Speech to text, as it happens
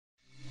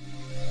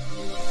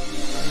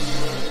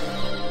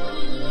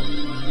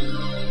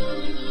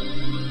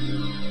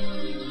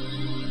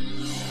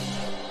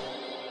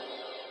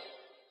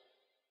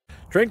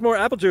Drink more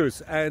apple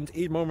juice and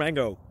eat more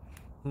mango.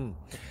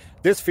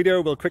 This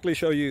video will quickly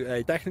show you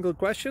a technical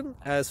question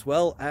as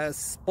well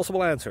as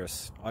possible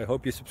answers. I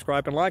hope you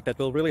subscribe and like, that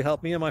will really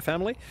help me and my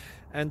family.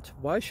 And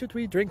why should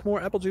we drink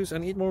more apple juice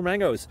and eat more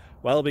mangoes?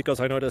 Well, because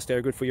I noticed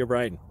they're good for your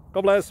brain.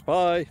 God bless,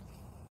 bye!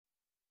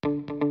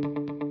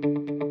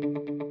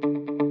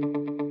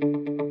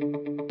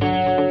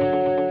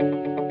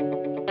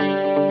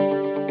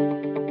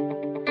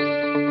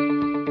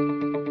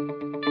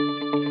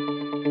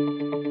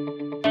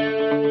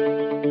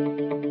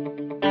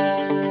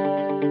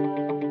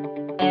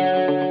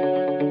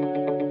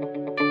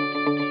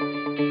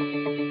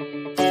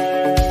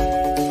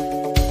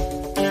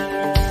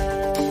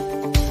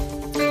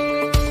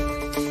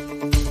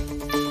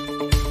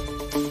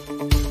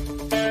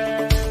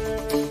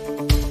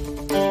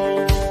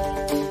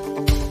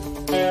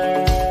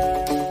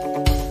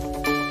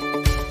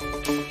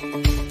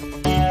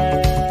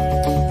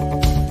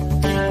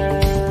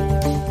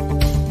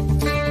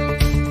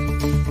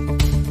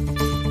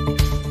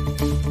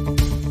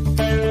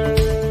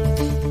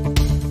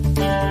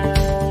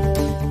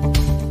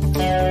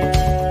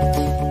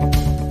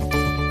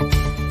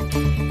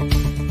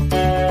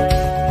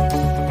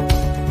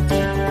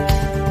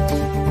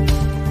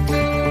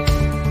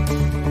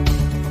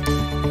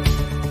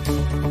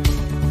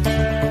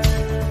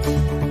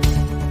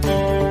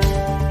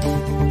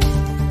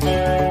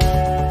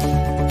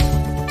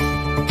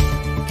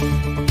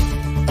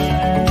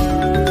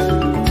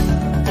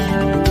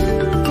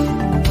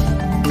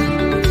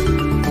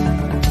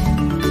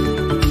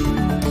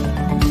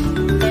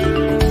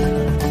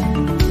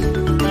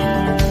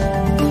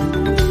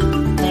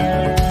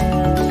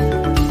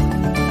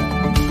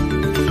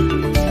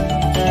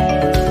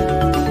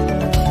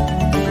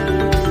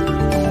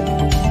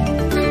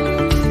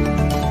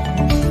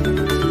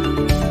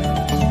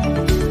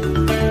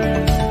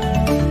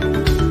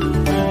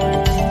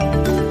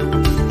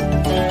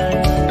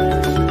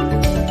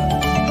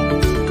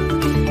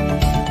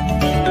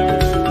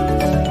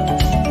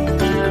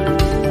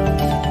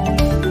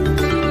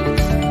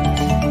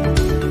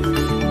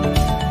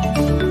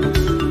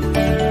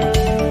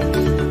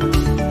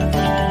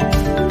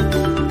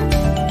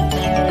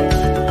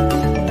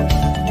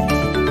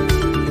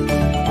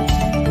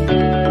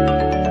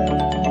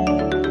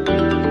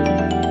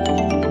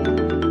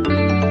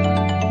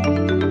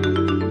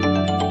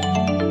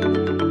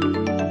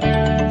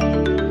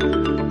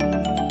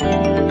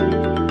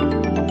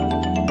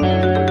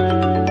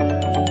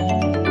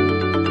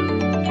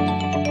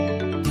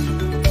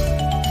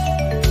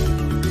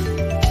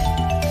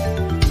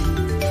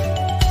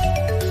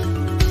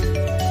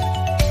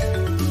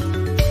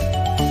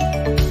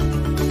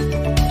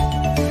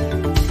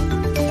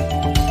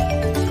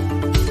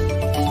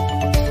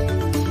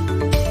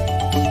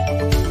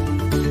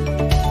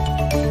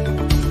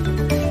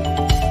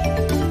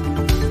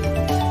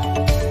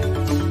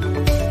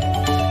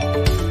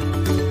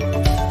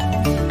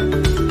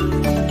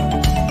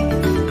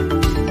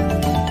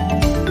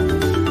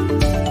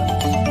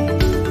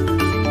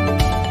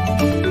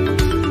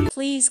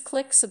 Please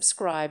click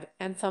subscribe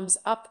and thumbs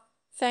up.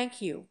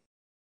 Thank you.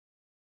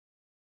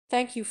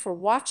 Thank you for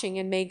watching,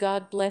 and may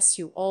God bless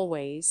you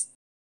always.